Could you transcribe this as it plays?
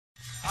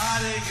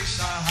Hare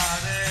Krishna,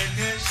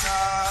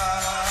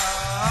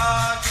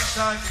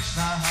 Krishna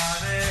Krishna,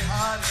 Hare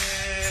Hare,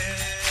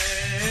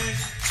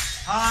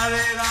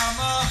 Hare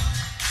Rama,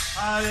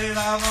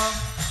 Rama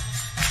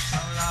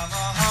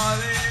Rama,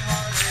 Hare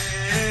Hare.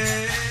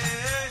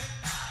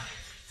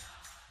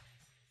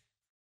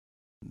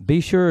 Be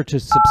sure to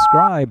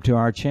subscribe to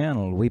our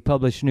channel. We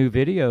publish new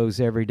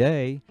videos every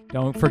day.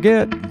 Don't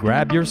forget,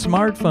 grab your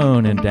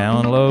smartphone and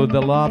download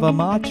the Lava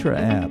Matra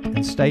app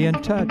and stay in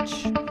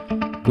touch.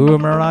 Guru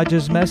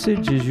Maharaj's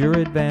message is your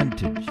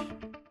advantage.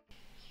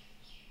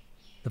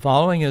 The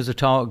following is a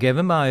talk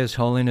given by His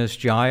Holiness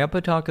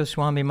Jayapataka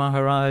Swami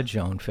Maharaj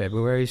on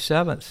February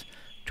 7th,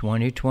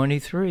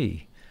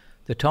 2023.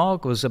 The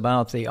talk was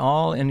about the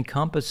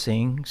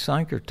all-encompassing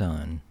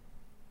Saṅkīrtana.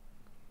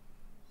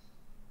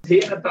 Sri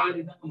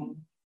Chaitanya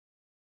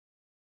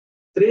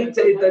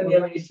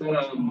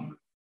Ishwaram.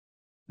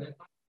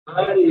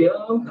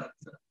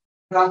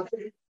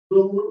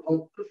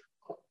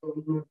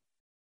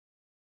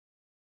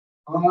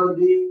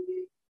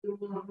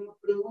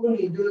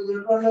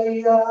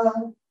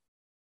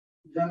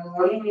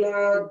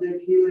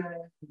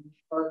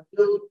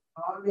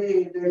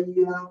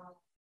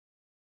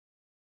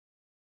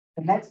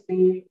 The next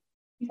day,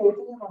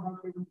 Chaitanya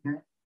Mahaprabhu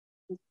had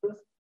his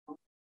first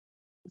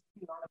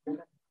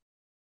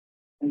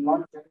and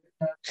Lord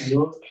Jagannath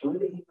rose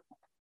early.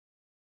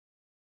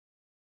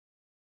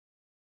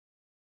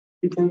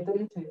 Chaitanya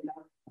Charitamrita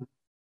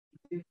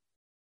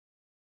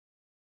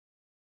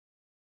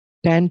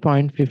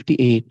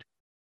 10.58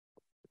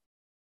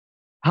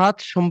 হাত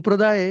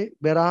সম্প্রদায়ে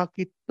বেড়া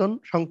কীর্তন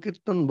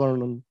সংকীর্তন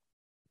বর্ণন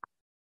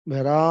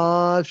বেড়া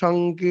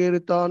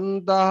সংকীর্তন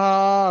তাহা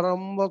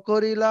আরম্ভ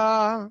করিলা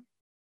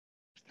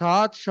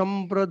সাত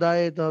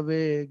সম্প্রদায়ে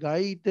তবে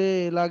গাইতে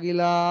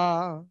লাগিলা.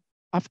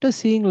 After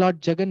seeing Lord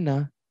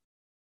Jagannath,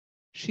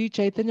 Sri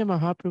Chaitanya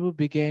Mahaprabhu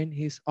began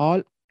his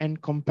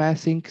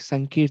all-encompassing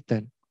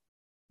Saṅkīrtana.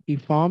 He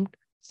formed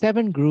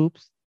 7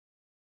 groups,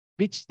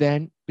 which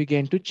then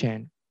began to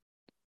chant.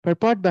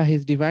 Purport by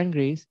His Divine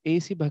Grace,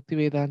 A.C.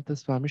 Bhaktivedanta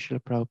Swami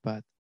Srila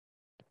Prabhupada.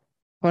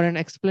 For an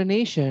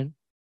explanation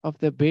of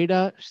the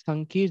Veda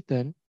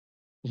Saṅkīrtana,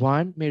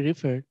 one may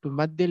refer to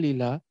Madhya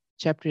Lila,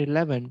 chapter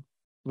 11,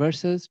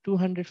 verses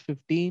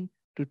 215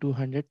 to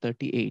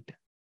 238.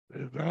 The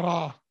Veda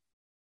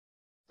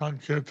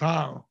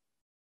Saṅkīrtana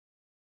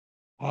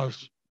was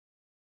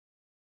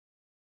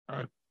a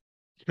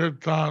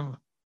kirtan,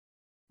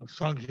 a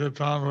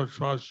Saṅkīrtana which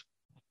was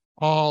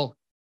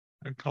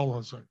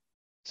all-encompassing.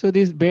 So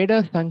this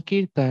Veda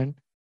Saṅkīrtana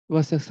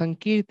was a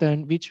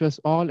Saṅkīrtana which was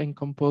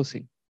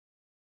all-encompassing.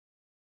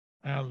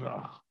 And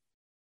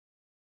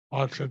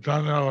Lord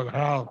Chaitanya would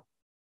have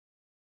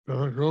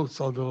different groups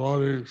of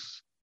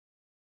devotees,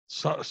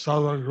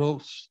 7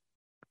 groups,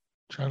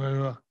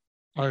 chanting the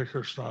Hare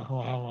Krishna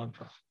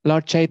Mahamantra.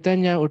 Lord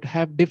Chaitanya would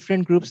have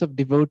different groups of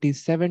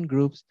devotees, 7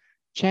 groups,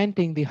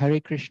 chanting the Hare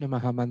Krishna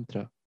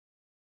Mahamantra.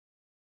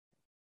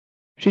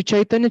 Sri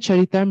Chaitanya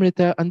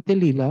Charitamrita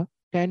Antilila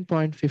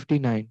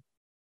 10.59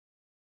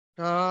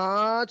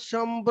 সাত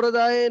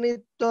সম্প্রদায়ে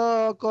নিত্য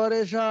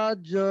করে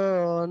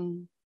সাতজন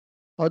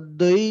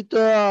অদ্বৈত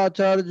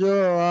আচার্য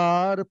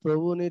আর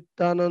প্রভু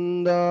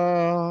Nityananda.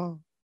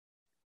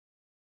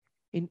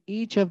 In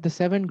each of the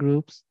 7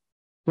 groups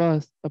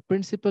was a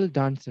principal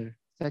dancer,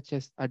 such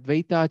as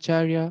Advaita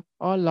Acharya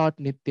or Lord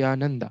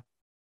Nityananda.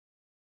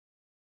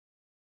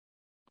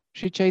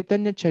 Sri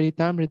Chaitanya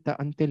Charitamrita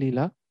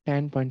Antilila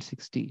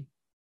 10.60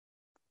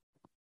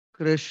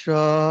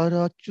 Krishna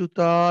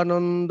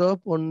Achyutananda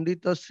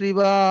Pandit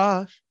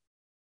Srivas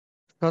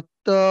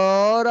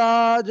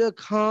Satyaraj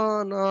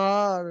Khan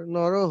R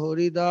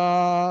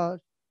নরহরিদাস.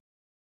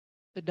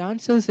 The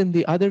dancers in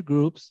the other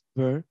groups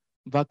were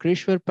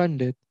Vakreshwar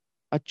Pandit,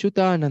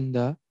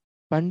 Achyutananda,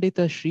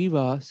 Pandita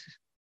Srivas,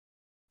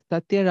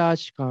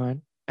 Satyaraj Khan,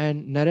 and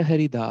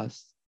Narahari Das.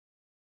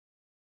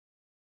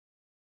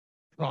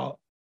 So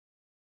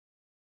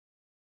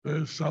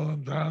these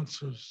 7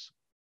 dancers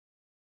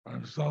are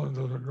in 7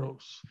 different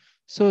groups.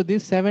 So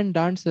these 7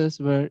 dancers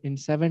were in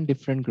 7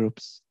 different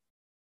groups.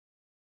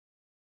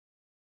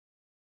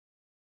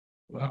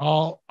 They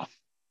all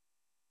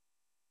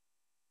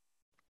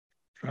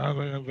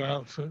chanting and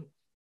dancing.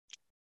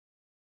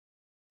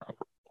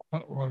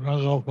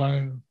 Mridanga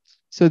playing.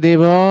 So they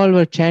all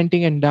were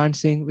chanting and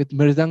dancing with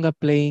Mridanga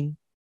playing.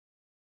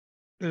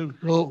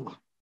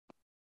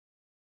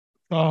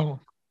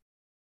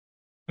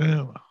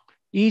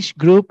 Each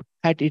group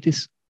had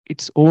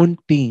its own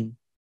team.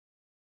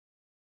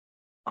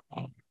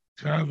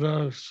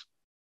 Chanters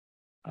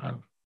and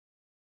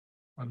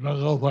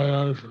Mridanga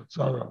players, etc.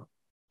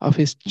 Of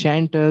his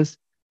chanters,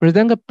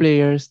 Mridanga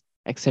players,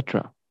 etc.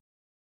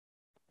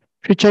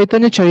 Sri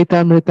Chaitanya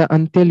Charitamrita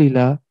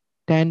Antyalila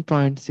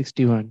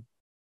 10.61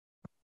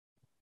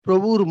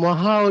 প্রভুর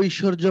মহা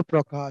ঐশ্বর্য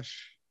প্রকাশ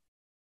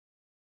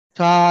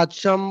সাত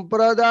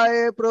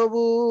সম্প্রদায়ে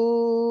প্রভু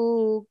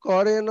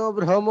করেন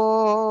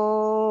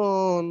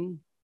ভ্রমণ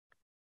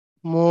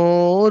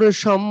মোর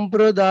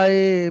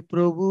সম্প্রদায়ে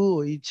প্রভু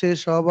হইছে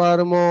সবার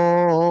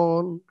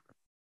মন.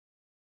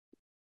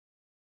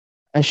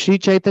 As Sri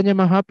Chaitanya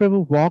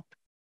Mahaprabhu walked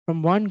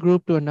from one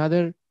group to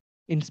another,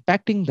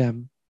 inspecting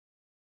them,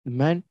 the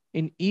men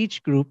in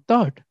each group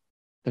thought,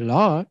 the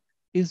Lord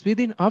is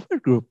within our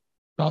group.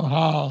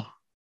 Somehow,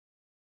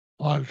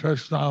 Lord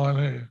Krishna, when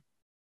he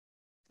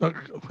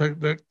took a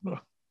picnic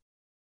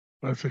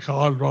with the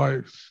colored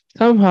boys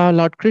Somehow,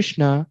 Lord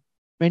Krishna,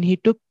 when he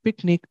took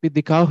picnic with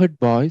the cowherd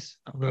boys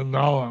in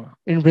Vrindavan,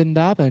 in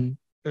Vrindavan,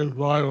 his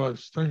boy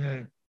was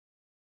thinking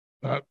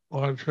that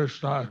Lord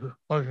Krishna is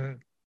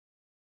looking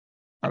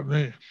at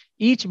me.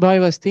 each boy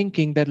was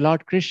thinking that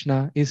Lord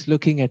Krishna is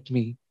looking at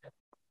me.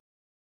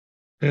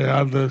 He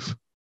had this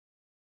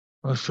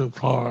mystic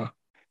power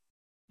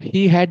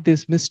He had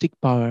this mystic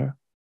power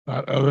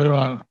that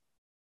everyone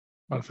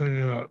was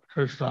thinking that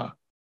Krishna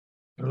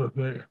is with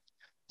me.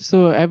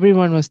 So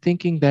everyone was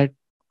thinking that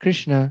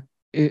Krishna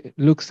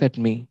looks at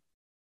me.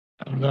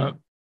 And then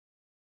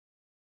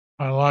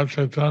when Lord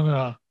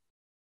Chaitanya,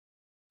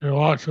 he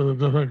walked to the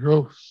different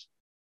groups.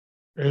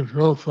 Each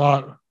group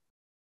thought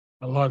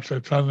that Lord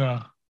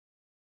Chaitanya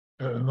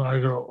is in my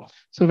group.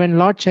 So when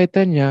Lord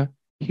Chaitanya,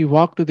 he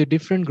walked to the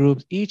different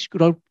groups, each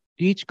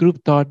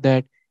group thought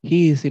that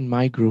he is in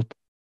my group.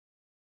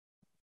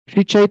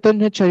 Sri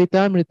Chaitanya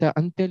Charitamrita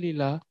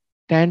Antyalila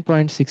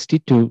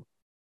 10.62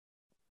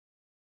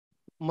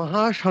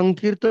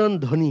 মহাসংকীর্তন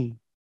ধ্বনি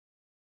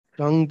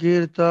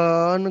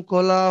সংকীর্তন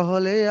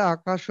কোলাহলে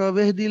আকাশ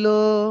বেদিল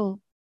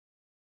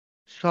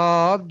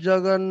সব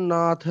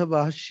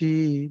জগন্নাথবাসী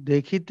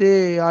দেখিতে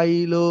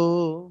আইল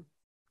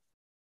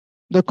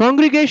The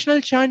congregational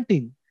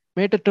chanting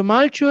made a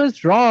tumultuous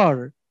roar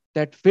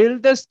that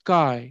filled the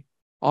sky.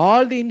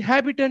 All the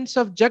inhabitants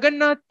of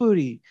Jagannath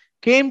Puri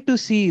came to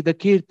see the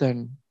Kirtan.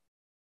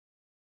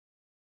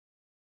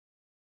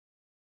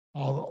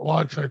 All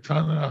Lord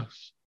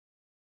Chaitanya's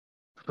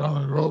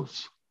seven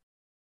groups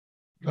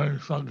doing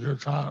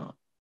Saṅkīrtana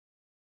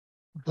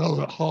filled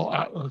the whole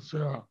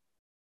atmosphere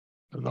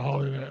with the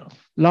holy name.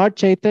 Lord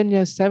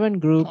Chaitanya's 7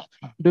 groups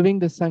doing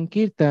the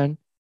Saṅkīrtan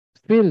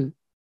fill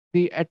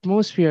the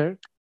atmosphere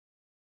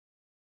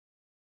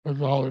With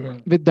the holy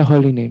name. with the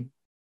holy name.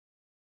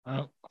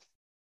 And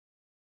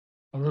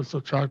this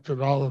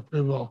attracted all the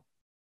people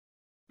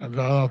in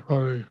Jagannath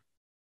Puri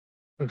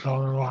to come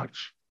and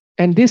watch.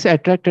 And this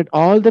attracted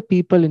all the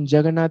people in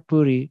Jagannath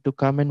Puri to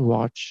come and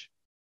watch.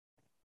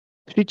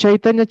 Sri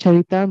Chaitanya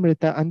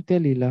Charitamrita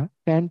Antyalila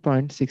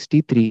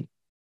 10.63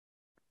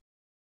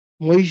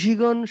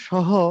 মহিষীগণ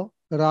সহ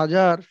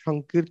রাজার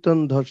সংকীর্তন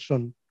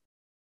দর্শন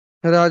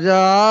রাজা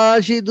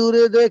আসি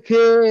দূরে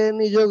দেখে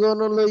নিজগণ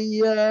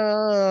লইয়া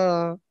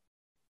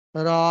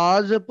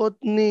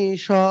রাজপত্নী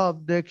সব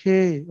দেখে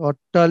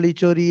অট্টালি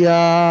চড়িয়া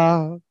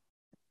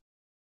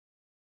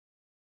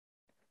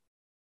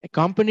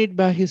Accompanied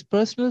by his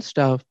personal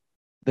staff,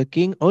 the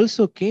king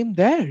also came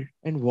there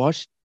and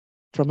watched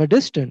from a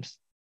distance.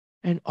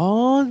 And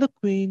all the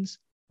queens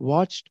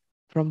watched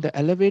from the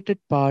elevated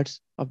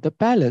parts of the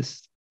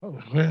palace.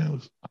 The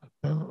queens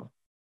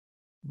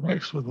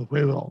mixed with the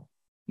people.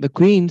 The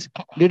queens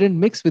didn't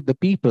mix with the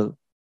people.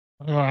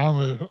 They were on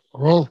the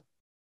roof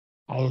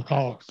of the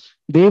palace.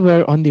 They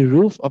were on the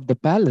roof of the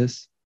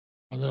palace,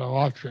 And they were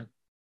watching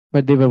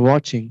but they were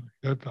watching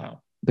Kirtan.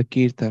 the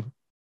Kirtan.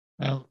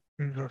 And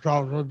King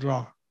Rudra,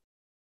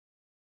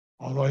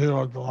 although he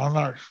was the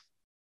monarch,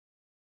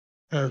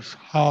 his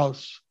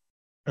house,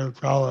 his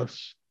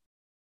palace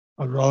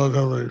was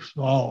relatively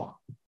small.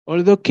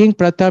 Although King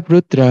Pratap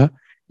Rudra,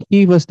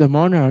 he was the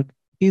monarch,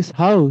 his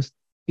house,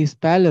 his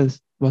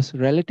palace was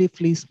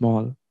relatively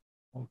small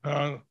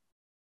Compared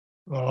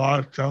to the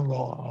large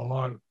temple of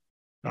Lord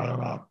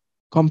Jagannath.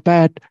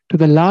 compared to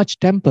the large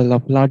temple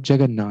of Lord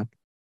Jagannath.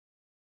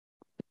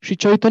 Sri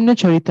Chaitanya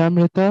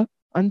Charitamrita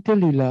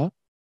Antyalila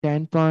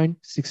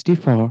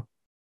 10.64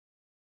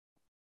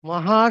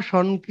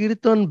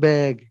 মহাসংকীর্তন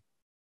bag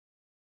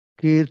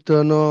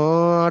কীর্তন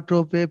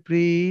আটোপে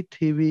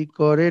পৃথিবী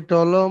করে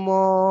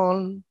টলমল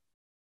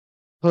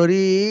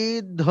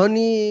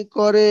হরিধ্বনি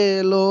করে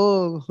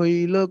লোক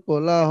হইল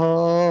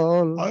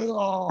কোলাহল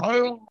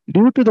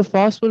Due to the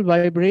forceful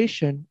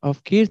vibration of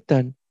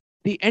Kirtan,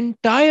 the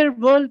entire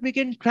world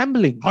began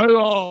trembling.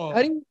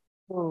 Hari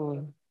Bol.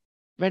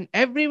 When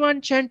everyone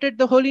chanted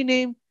the holy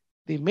name,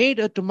 they made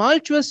a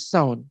tumultuous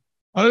sound.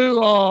 Hari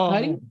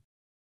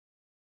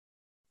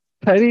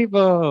Hari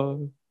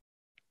Bol.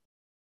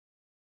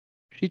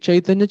 Sri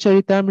Chaitanya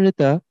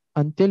Charitamrita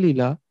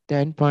Antyalila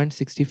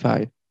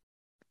 10.65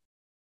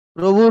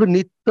 প্রভুর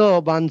নিত্য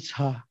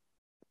বাঞ্ছা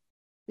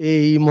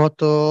এই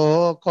মতো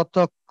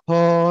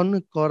কতক্ষণ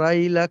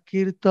করাইলা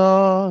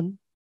কীর্তন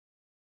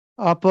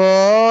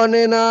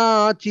আপনে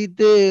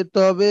নাচিতে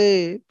তবে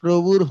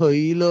প্রভুর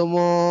হইল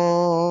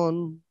মন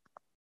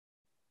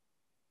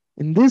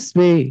In this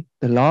way,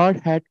 the Lord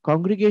had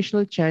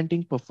congregational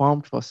chanting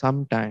performed for some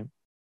time.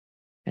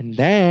 And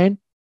then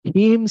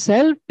he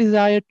himself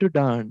desired to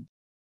dance.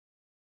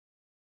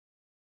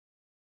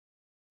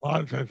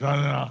 Lord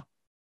Chaitanya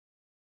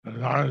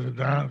desired to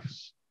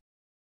dance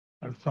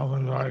as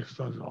something very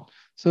special.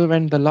 So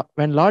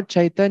when Lord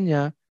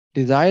Chaitanya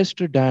desires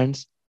to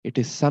dance, it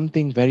is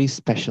something very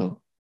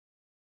special.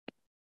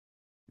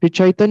 Sri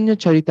Chaitanya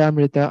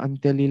Charitamrita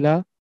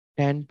Antyalila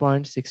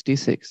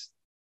 10.66.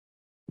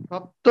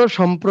 সপ্ত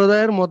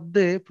সম্প্রদায়ের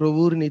মধ্যে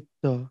প্রভুর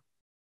নিত্য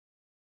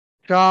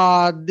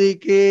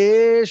চারদিকে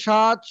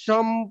সাত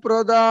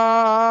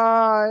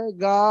সম্প্রদায়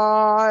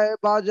গায়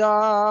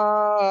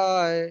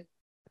বাজায়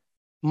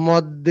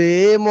মধ্যে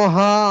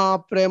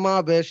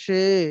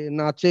মহাপ্রেমাবেশে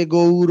নাচে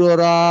গৌর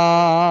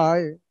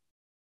রায়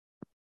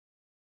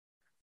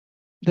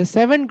The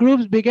 7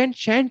 groups began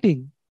chanting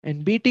and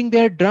beating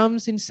their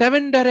drums in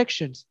 7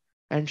 directions.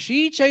 And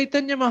Sri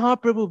Chaitanya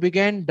Mahaprabhu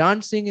began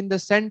dancing in the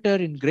center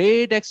in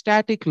great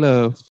ecstatic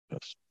love.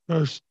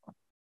 This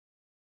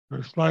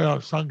display of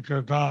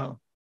Saṅkīrtana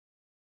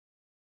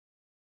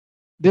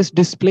This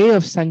display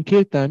of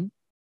Saṅkīrtana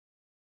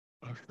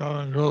of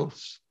 7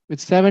 groups, with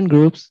 7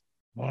 groups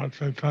Lord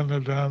Chaitanya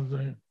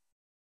dancing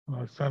in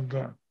the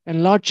center,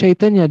 and Lord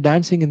Chaitanya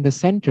dancing in the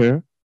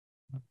center,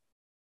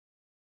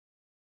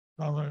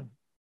 something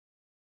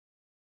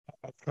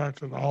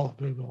attracted all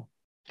people.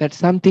 that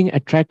something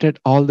attracted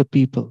all the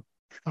people.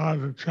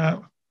 Started to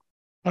chant,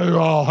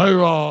 Haribo,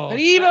 Haribo.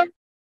 Haribo!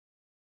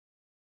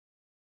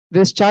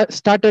 They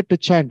started to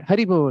chant,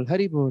 Haribol,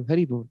 Haribol,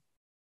 Haribol.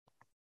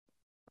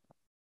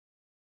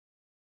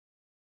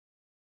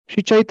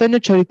 Sri Chaitanya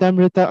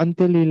Charitamrita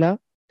Antyalila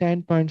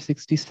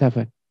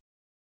 10.67.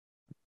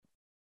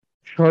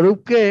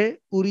 স্বরূপকে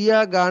উড়িয়া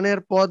গানের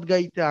পদ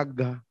গাইতে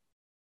আজ্ঞা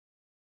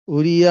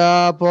উড়িয়া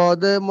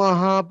পদ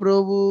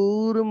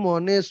মহাপ্রভুর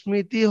মনে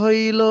স্মৃতি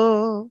হইল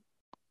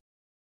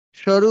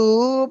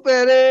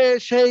স্বরূপেরে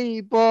সেই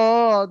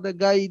পদ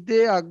গাইতে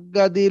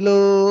আজ্ঞা দিল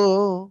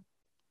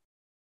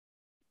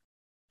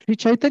Sri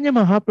Chaitanya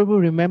Mahaprabhu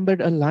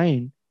remembered a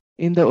line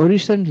in the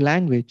Orishan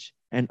language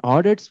and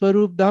ordered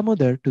Swarup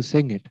Damodar to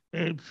sing it.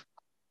 Each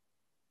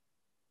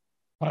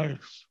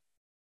place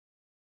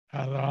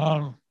had their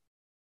own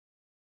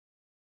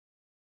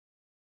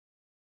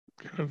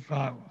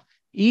kirtan,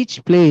 Each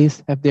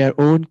place have their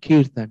own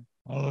kirtan,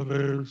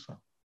 melodies,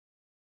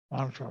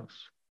 mantras.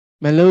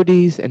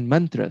 melodies and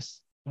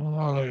mantras.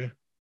 Similarly,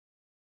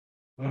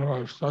 there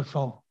were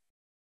special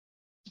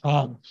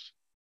songs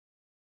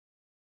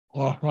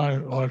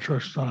glorifying Lord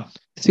Krishna,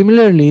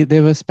 Similarly,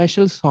 there were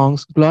special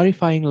songs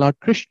glorifying Lord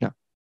Krishna,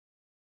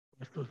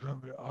 which was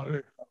in the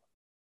Ari.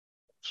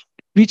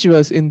 which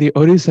was in the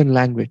Orishan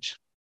language.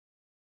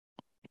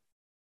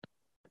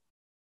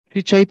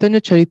 Sri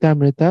Chaitanya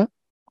Charitamrita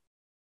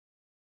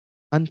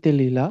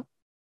Antyalila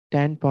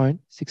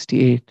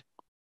 10.68.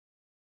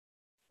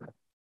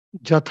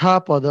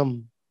 যথাপদম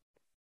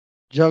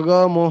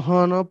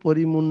Jagmohan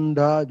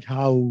পরিমুন্ডা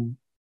ঝাউ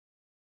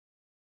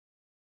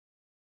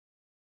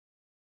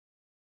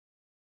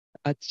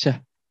Acha.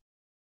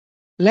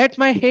 Let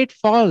my head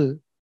fall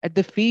at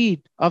the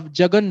feet of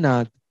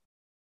Jagannath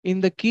in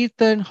the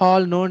Kirtan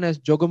hall known as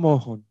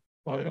Jogamohan.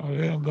 By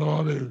Indian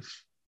devotees,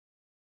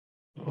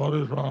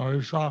 devotees from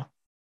Orissa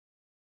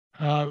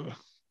had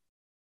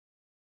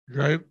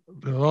great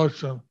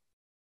devotion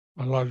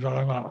for Lord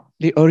Jagannath.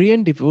 The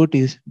Orient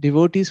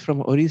devotees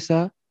from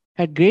Orissa,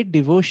 had great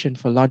devotion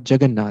for Lord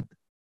Jagannath.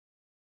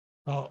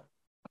 So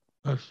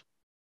this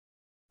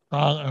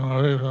song in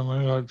Orissa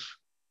language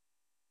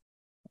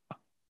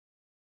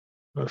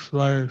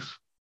displays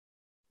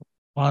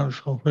one's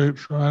complete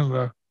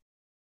surrender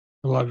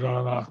to Lord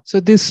Jagannath. So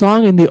this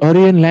song in the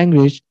Orient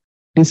language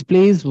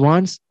displays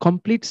one's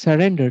complete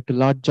surrender to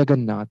Lord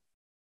Jagannath.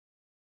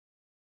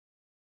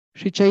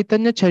 Sri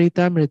Chaitanya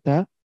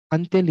Charitamrita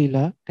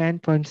Antyalila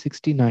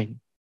 10.69.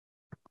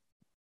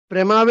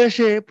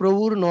 প্রেমাবেশে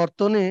প্রভুর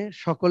নর্তনে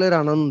সকলের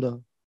আনন্দ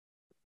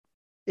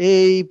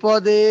এই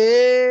পদে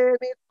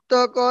নৃত্য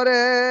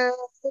করে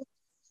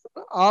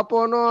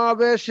আপন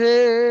আবেশে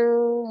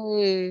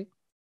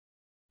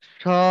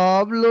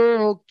সব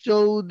লোক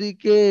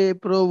চৌদিকে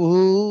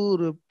প্রভুর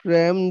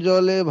প্রেম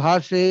জলে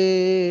ভাসে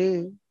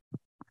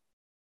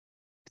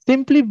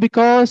Simply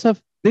because of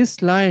this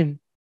line,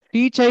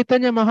 Sri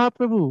Chaitanya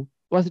Mahaprabhu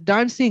was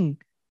dancing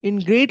in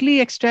greatly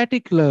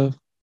ecstatic love.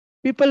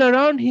 People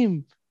around him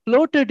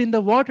floated in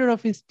the water of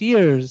his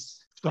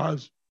tears.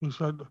 Stars, who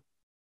said,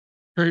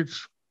 preach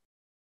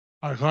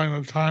according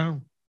to time,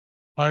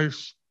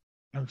 place,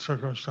 and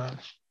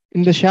circumstance.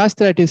 In the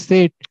Shastra, it is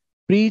said,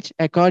 preach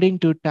according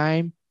to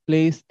time,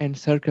 place, and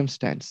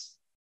circumstance.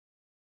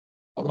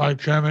 By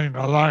chanting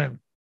a line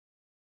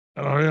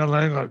in Oriental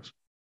language,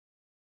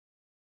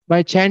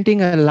 By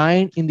chanting a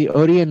line in the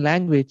Orient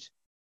language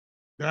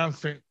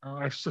dancing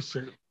in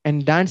ecstasy,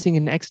 and dancing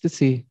in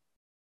ecstasy,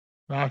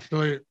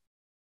 naturally,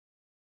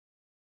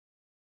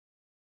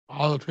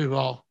 all the people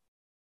of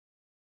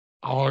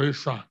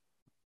Orissa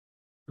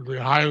would be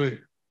highly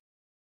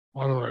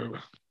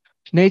motivated.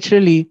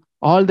 naturally,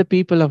 all the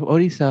people of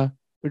Orissa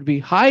would be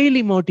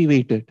highly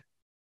motivated.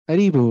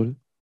 Hari Bol.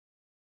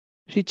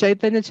 Sri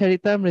Chaitanya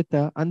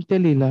Charitamrita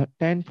Antyalila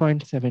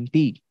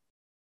 10.70.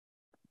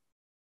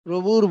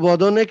 প্রভুর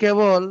বদনে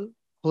কেবল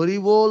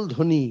হরিবোল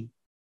ধ্বনি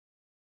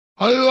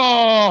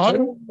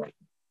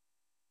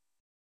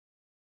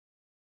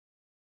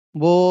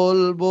बोल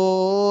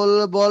बोल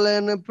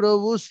बोलेन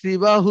प्रभु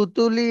श्रीबाहु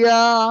तुलिया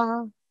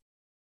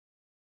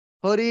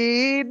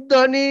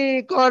হরিধ্বনি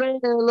করে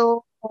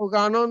লোক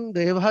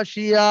আনন্দে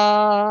ভাসিয়া।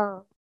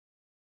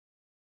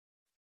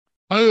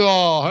 Hello,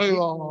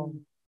 hello.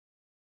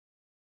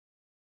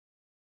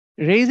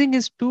 Raising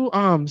his two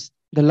arms,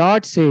 the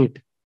Lord said,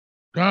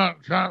 Chant,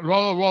 chant,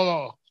 bolo, bolo.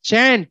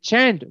 chant,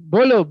 chant,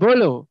 bolo,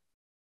 bolo.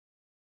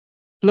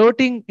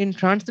 Floating in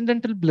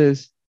transcendental bliss,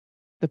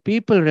 the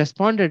people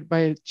responded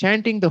by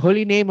chanting the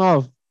holy name of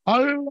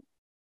Hello.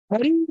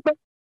 Hari.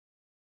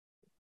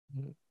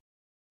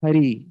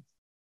 Hari.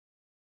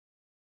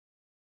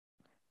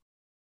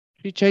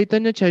 Sri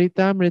Chaitanya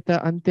Charitamrita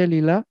Antya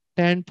Lila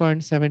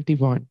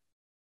 10.71.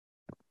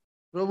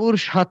 প্রভুর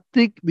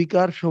সাত্ত্বিক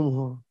বিকার সমূহ।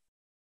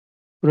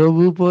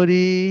 প্রভু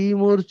পরি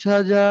মূর্ছা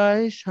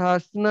যায়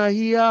শ্বাস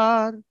নাহি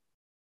আর,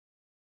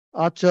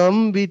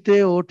 আচম্বিতে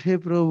ওঠে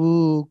প্রভু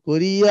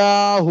করিয়া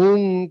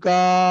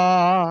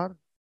হুঙ্কার।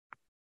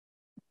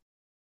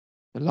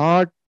 The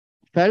Lord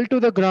fell to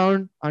the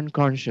ground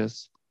unconscious,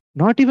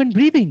 not even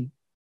breathing.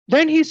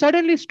 Then he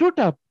suddenly stood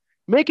up,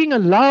 making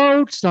a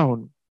loud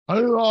sound.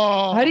 Hello.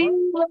 Hari.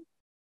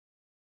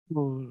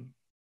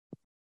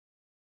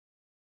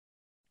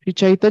 Sri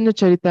Chaitanya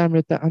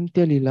Charitamrita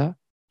Antya Lila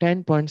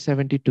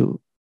 10.72.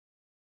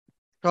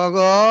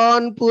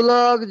 সগন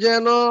Pulak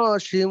যেন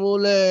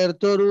শিমুলের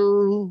তরু,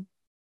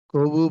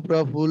 কবু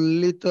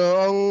প্রফুল্লিত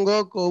অঙ্গ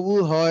কবু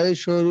হয়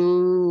সরু।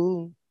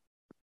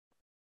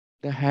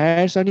 The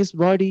hairs on his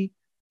body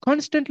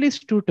constantly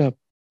stood up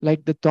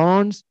like the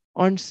thorns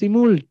on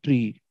simul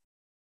tree.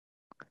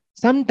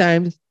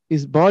 Sometimes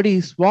his body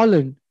is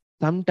swollen,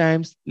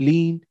 sometimes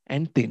lean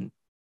and thin.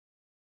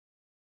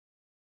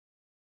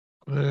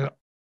 The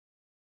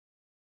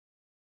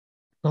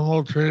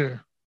simul tree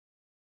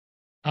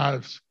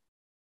has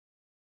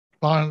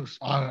thorns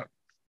on it,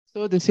 So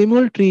the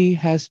simul tree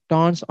has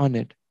thorns on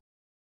it.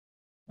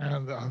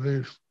 and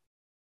these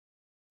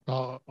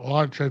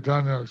Lord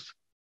Chaitanya's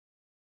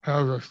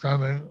hairs are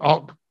standing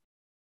up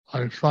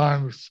like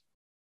thorns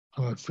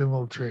on a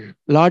simul tree.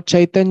 Lord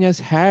Chaitanya's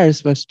hairs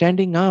were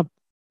standing up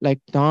like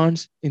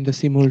thorns in the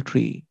simul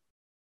tree.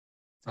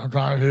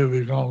 Sometimes he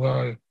become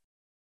very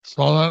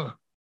swollen,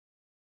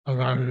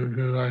 sometimes he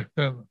become very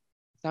thin.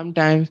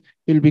 Sometimes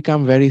he'll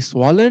become very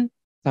swollen,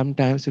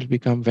 sometimes he'll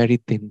become very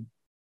thin.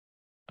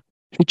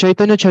 Sri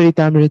Chaitanya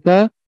Charitamrita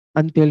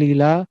Antya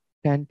Lila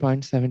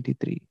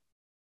 10.73.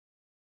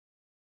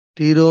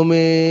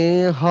 তীরমে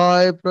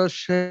হয়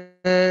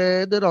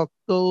প্রচ্ছেদ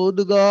রক্ত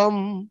উদ্গম,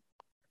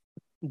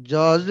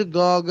 যজ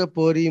গগ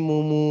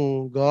পরিমুমু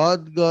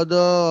গদ গদ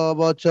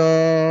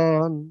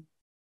বচন।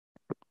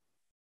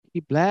 He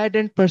bled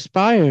and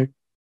perspired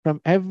from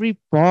every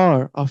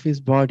pore of his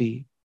body.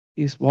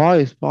 His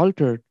voice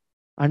faltered.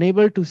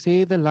 Unable to say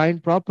the line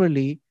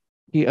properly,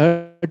 he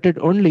uttered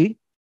only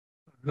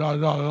Ja,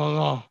 ja, ja,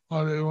 ja,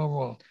 Hare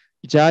Rama.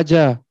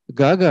 Jaja,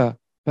 Gaga,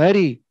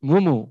 Hari,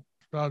 Mumu.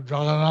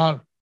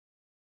 Jagannath,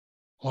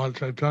 Lord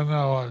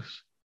Chaitanya was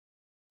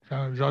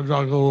saying Jaja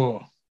Guru.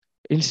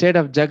 Instead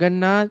of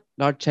Jagannath,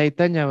 Lord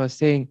Chaitanya was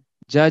saying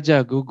Jaja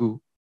Gugu.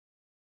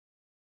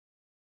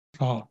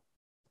 So,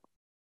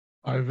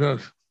 like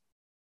this,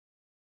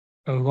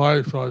 his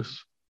voice was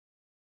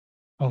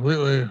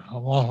completely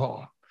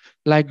muffled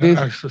Like in this,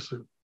 ecstasy.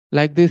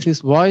 his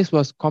voice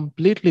was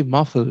completely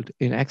muffled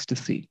in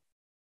ecstasy.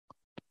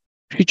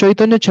 Sri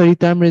Chaitanya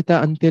Charitamrita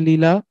Antya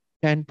Lila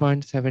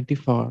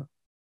 10.74.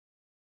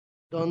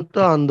 দন্ত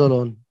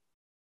আন্দোলন।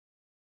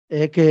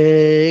 একে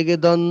এক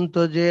দন্ত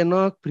যেন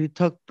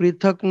পৃথক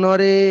পৃথক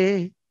নরে,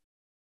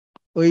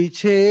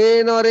 ওইছে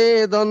নরে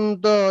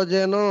দন্ত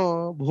যেন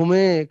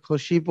ভূমে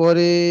খসি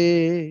পড়ে।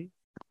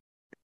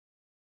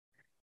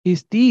 His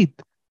teeth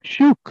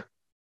shook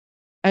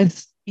as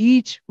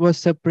each was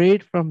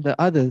separate from the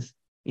others.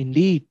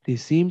 Indeed, they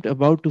seemed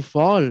about to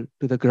fall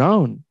to the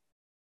ground.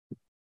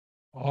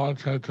 Lord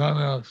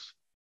Chaitanya's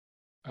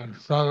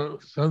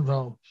ecstatic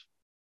symptoms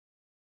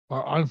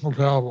were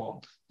uncomparable.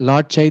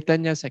 Lord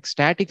Chaitanya's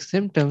ecstatic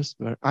symptoms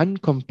were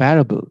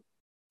uncomparable.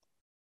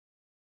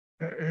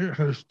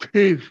 His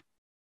teeth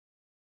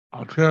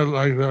appeared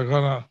like they're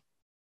gonna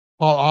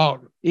fall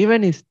out. Even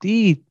his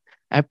teeth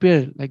appear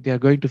like they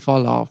are going to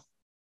fall off.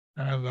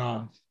 And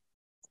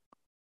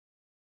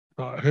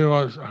so he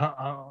was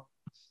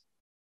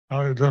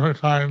having different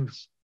kinds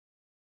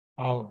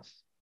of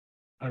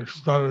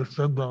ecstatic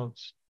symptoms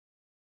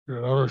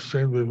you've never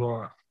seen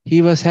before. He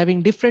was having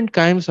different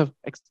kinds of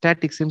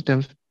ecstatic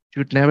symptoms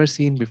you'd never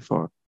seen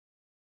before.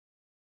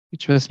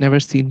 Which was never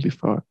seen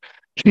before.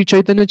 Sri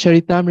Chaitanya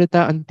Charitamrita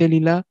Antya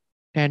Lila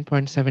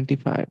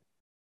 10.75.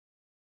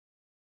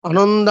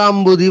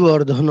 আনন্দাম্বুধি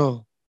বর্ধন।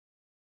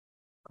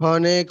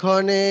 ক্ষণে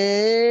ক্ষণে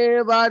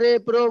বারে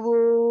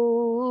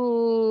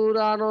প্রভুর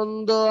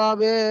আনন্দ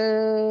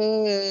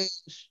আবেশ,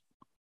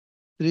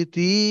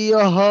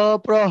 তৃতীয়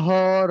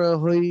প্রহর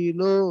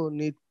হইল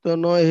নিত্য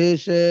নহে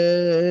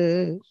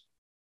শেষ।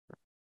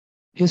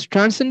 His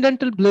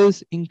transcendental bliss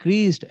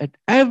increased at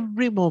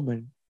every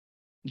moment.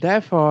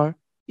 Therefore,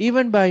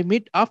 even by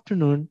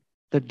mid-afternoon,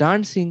 the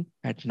dancing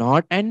had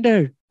not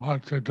ended.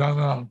 Lord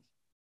Chaitanya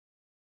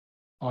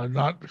was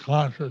not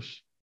conscious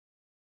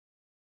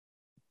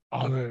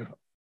of the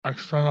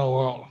external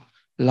world.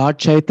 Lord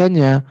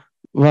Chaitanya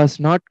was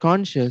not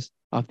conscious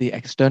of the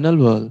external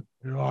world.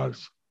 He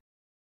was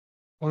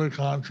fully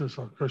conscious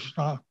of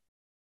Krishna.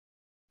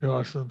 He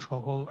was in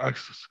total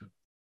ecstasy.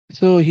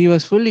 So he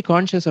was fully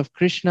conscious of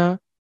Krishna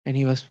and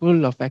he was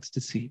full of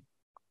ecstasy.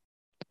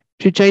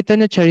 Sri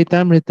Chaitanya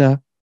Charitamrita,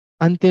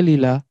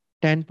 Antyalila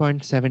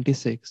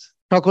 10.76.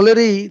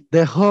 সকলেরই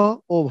দেহ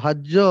ও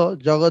ভাজ্য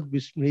জগৎ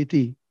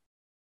বিস্মৃতি,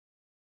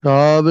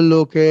 সব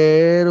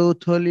লোকের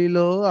উথলিল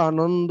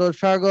আনন্দ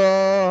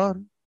সাগর,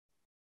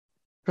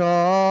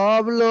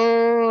 সব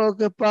লোক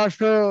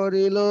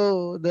পাশরিল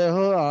দেহ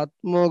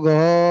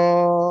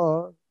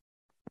আত্মঘর।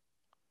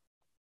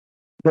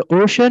 The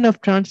ocean of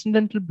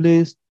transcendental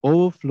bliss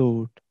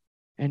overflowed,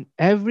 and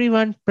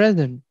everyone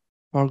present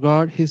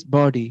forgot his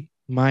body,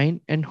 mind,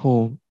 and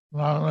home.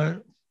 Normally,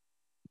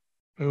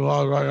 people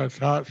are very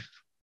attached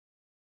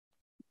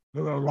to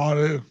their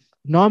body,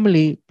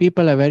 Normally,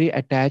 people are very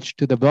attached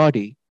to the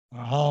body,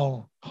 home,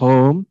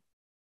 home,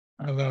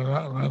 and their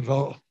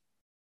mental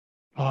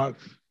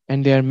thoughts.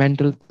 and their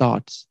mental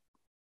thoughts.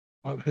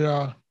 But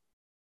here,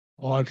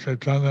 Lord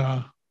Chaitanya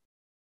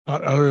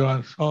got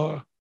everyone so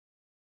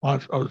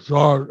much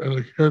absorbed in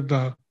the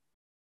kirtan,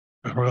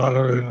 they forgot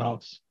everything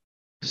else.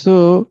 So,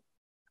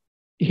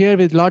 here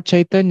with Lord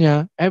Chaitanya,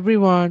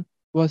 everyone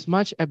was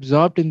much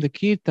absorbed in the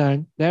kirtan,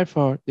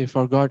 therefore, they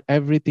forgot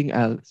everything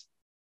else.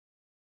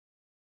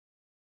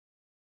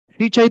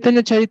 Sri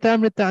Chaitanya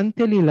Charitamrita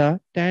Antyalila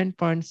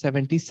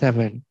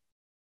 10.77.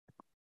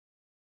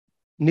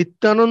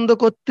 Nityananda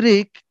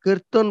কর্তৃক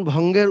কীর্তন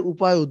ভঙ্গের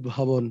উপায়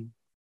উদ্ভাবন,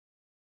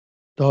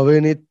 তবে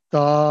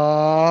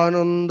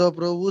নিত্যানন্দ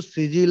প্রভু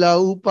সৃজিলা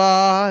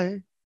উপায়,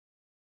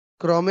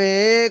 ক্রমে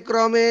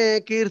ক্রমে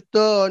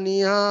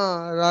কীর্তনিয়া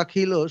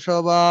রাখিল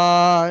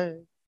সবাই।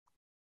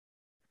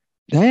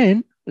 Then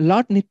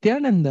Lord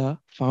Nityananda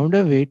found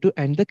a way to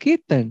end the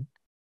kirtan.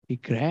 He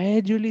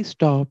gradually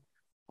stopped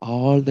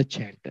all the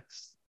chanters.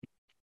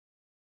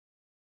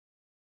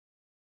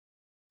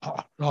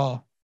 So,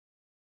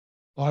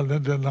 Lord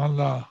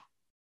Nityananda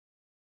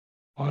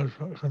was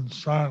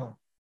concerned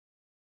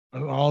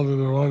with all the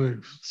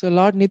devotees. So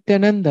Lord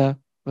Nityananda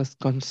was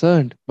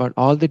concerned about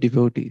all the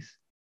devotees.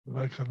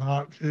 They could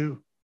not keep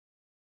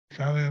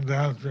chanting and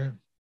dancing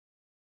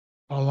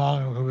so long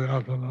into the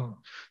afternoon.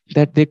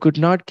 That they could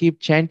not keep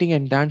chanting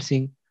and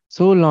dancing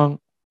so long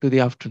to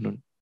the afternoon.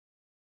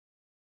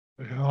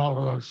 They came up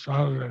with a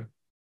strategy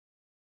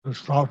to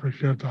stop the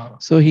kirtan.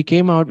 So he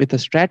came out with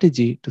a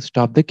strategy to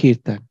stop the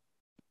kirtan.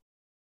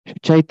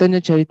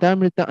 Chaitanya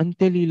Charitamrita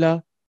Antyalila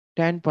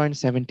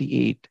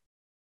 10.78.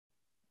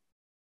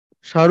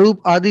 স্বরূপ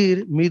আদির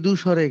মৃদু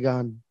স্বরে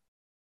গান,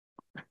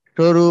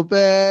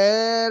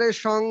 স্বরূপের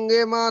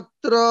সঙ্গে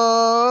মাত্র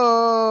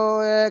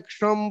এক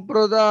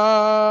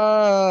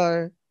সম্প্রদায়,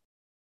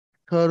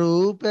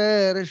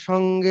 স্বরূপের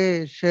সঙ্গে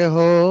সেহ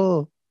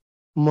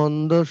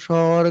মন্দ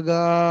স্বর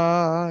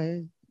গায়।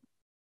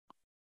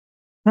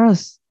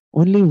 Thus,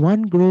 only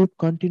one group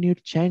continued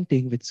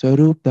chanting with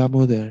Swarup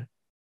Damodar,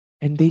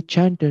 and they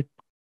chanted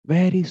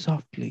very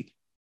softly.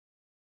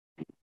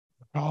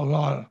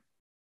 Prabhupada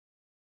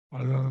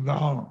was in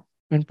down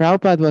When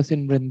Prabhupada was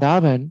in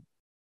Vrindavan,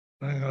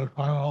 during his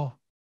final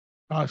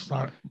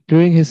pastime,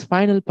 during his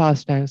final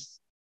pastimes,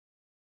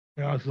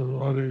 he asked the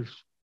devotees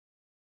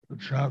to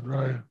chant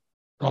very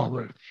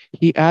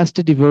he asked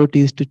the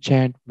devotees to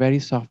chant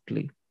very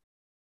softly.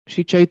 softly.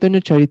 Sri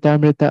Chaitanya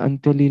Charitamrita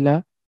Antyalila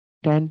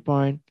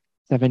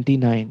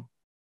 10.79.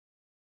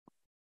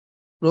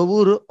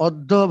 প্রভুর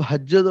অর্ধ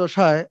ভাজ্য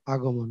দশায়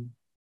আগমন,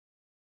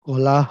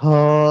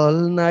 কোলাহল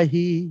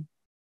নাহি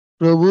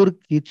প্রভুর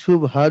কিছু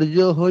ভার্য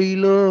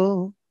হইল,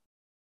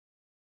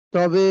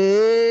 তবে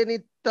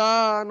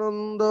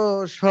নিত্যানন্দ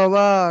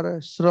সবার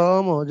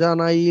শ্রম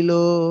জানাইল।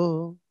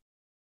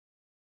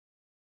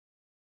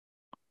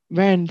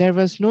 When there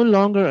was no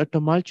longer a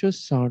tumultuous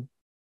sound,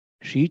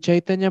 Sri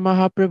Chaitanya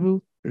Mahaprabhu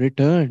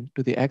returned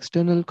to the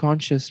external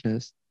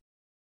consciousness.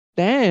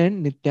 Then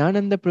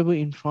Nityananda Prabhu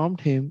informed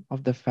him of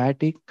the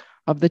fatigue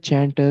of the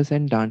chanters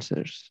and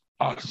dancers.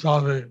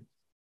 Studying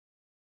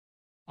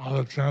all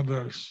the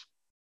chanters,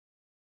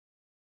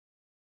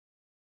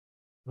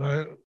 they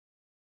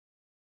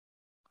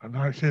and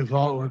I came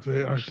out with the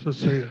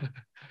ecstasy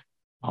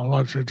of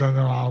Lord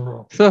Chaitanya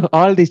Mahaprabhu. So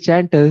all these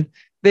chanters,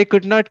 they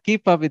could not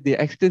keep up with the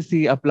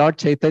ecstasy of Lord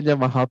Chaitanya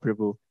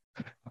Mahaprabhu.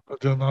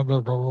 Nityananda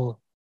Prabhu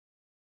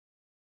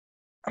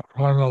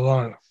informed the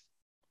Lord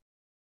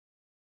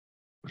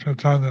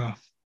Chaitanya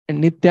And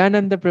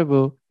Nityananda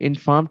Prabhu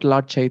informed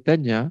Lord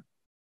Chaitanya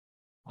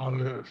of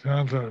the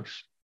chanters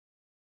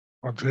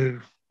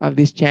fatigue. of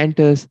these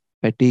chanters'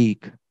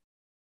 fatigue.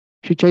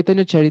 Sri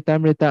Chaitanya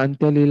Charitamrita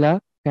Antyalila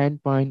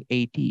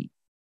 10.80.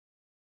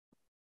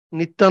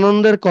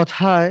 নিত্যানন্দের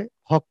কথায়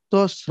ভক্ত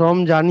শ্রম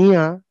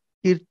জানিয়া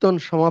কীর্তন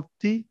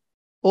সমাপ্তি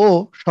ও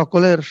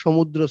সকলের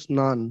সমুদ্র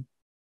স্নান,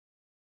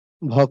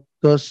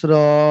 ভক্ত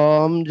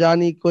শ্রম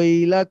জানি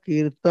কইলা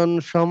কীর্তন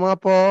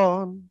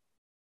সমাপন,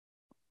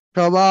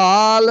 সবা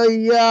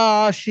লইয়া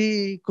আসি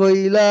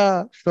কইলা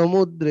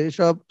সমুদ্রে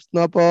সব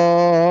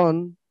স্নাপন।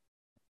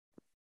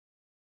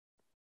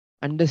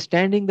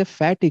 Understanding the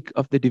fatigue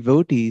of the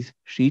devotees,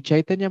 Sri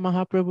Chaitanya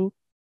Mahaprabhu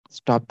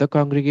stopped the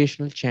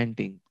congregational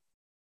chanting.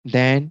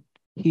 Then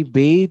he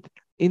bathed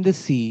in the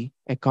sea,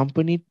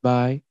 accompanied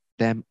by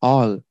them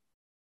all.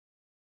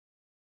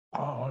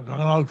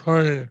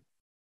 Māyāpur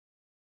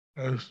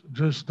is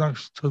just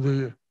next to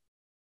the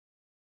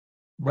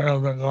Bay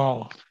of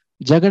Bengal.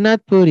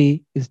 Jagannath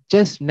Puri is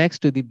just next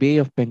to the Bay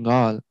of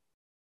Bengal.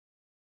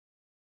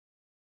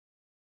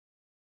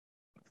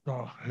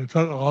 So he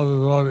took all the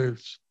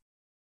devotees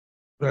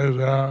stay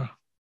there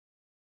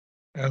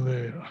in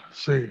the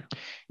sea.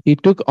 He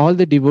took all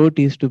the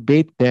devotees to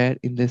bathe there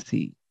in the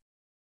sea.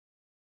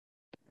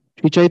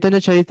 Sri Chaitanya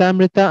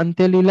Charitamrita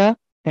Antyalila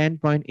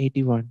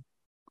 10.81.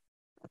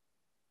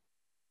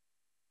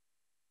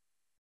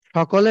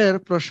 সকলের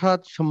প্রসাদ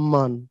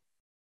সম্মান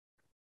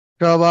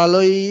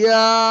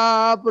প্রবালইয়া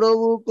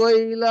প্রভু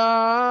কইলা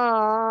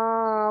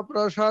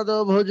প্রসাদ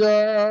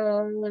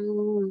ভোজন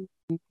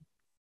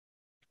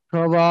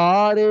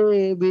সবারে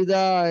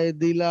বিদায়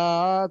দিলা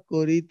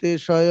করিতে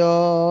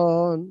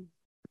শয়ন.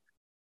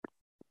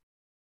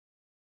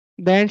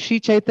 Then Sri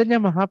Chaitanya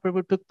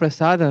Mahaprabhu took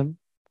prasadam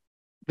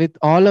with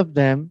all of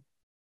them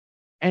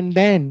and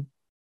then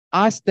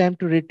asked them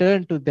to return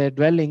to their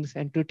dwellings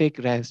and to take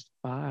rest.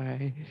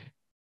 Bye.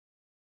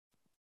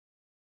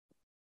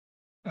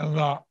 In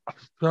the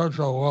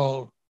spiritual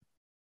world,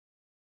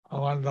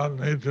 one doesn't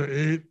need to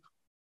eat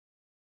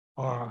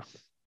or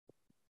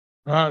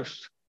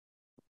rest.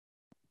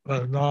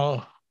 There's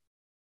no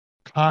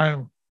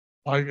time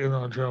like in the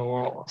material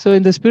world. So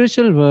in the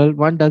spiritual world,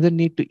 one doesn't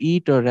need to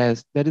eat or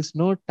rest. There is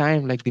no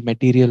time like the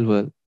material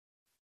world.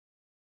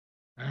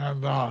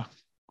 And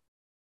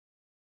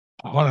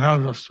one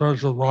has a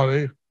spiritual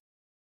body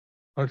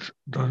which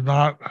does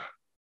not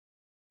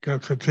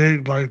get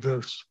fatigued like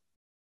this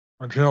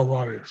material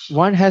bodies.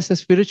 One has a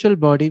spiritual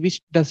body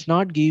which does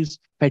not give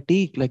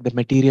fatigue like the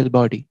material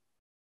body.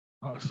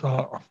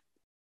 So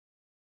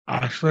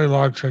actually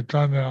Lord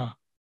Chaitanya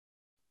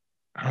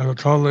has a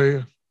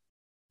totally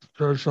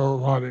spiritual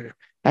body.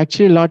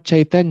 Actually, Lord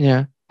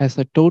Chaitanya has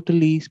a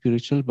totally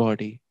spiritual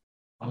body.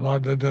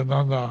 Lord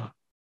Nityananda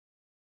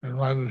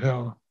invited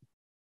him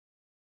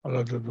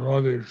that the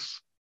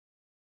devotees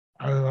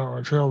having their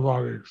material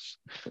bodies.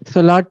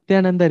 So Lord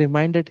Nityananda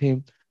reminded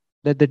him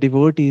that the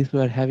devotees who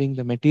are having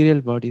the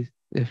material bodies,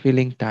 they're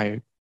feeling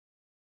tired.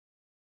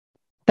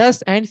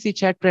 Thus ends the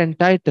chapter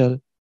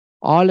entitled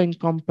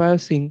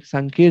All-encompassing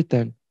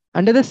Saṅkīrtana.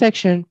 Under the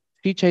section,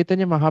 Sri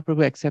Chaitanya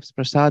Mahaprabhu accepts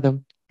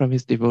prasadam from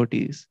his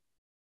devotees.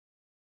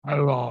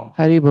 Haribol.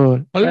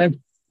 Haribol. Hari-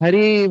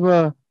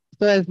 Haribol.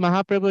 So as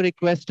Mahaprabhu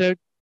requested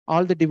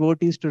all the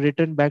devotees to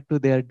return back to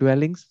their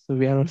dwellings, so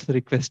we are also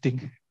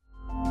requesting.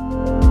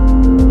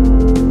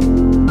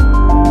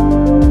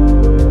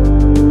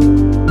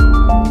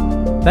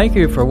 Thank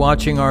you for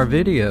watching our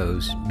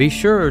videos. Be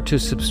sure to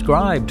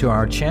subscribe to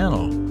our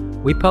channel.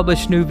 We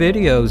publish new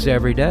videos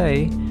every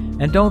day,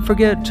 and don't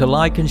forget to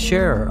like and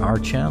share our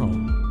channel.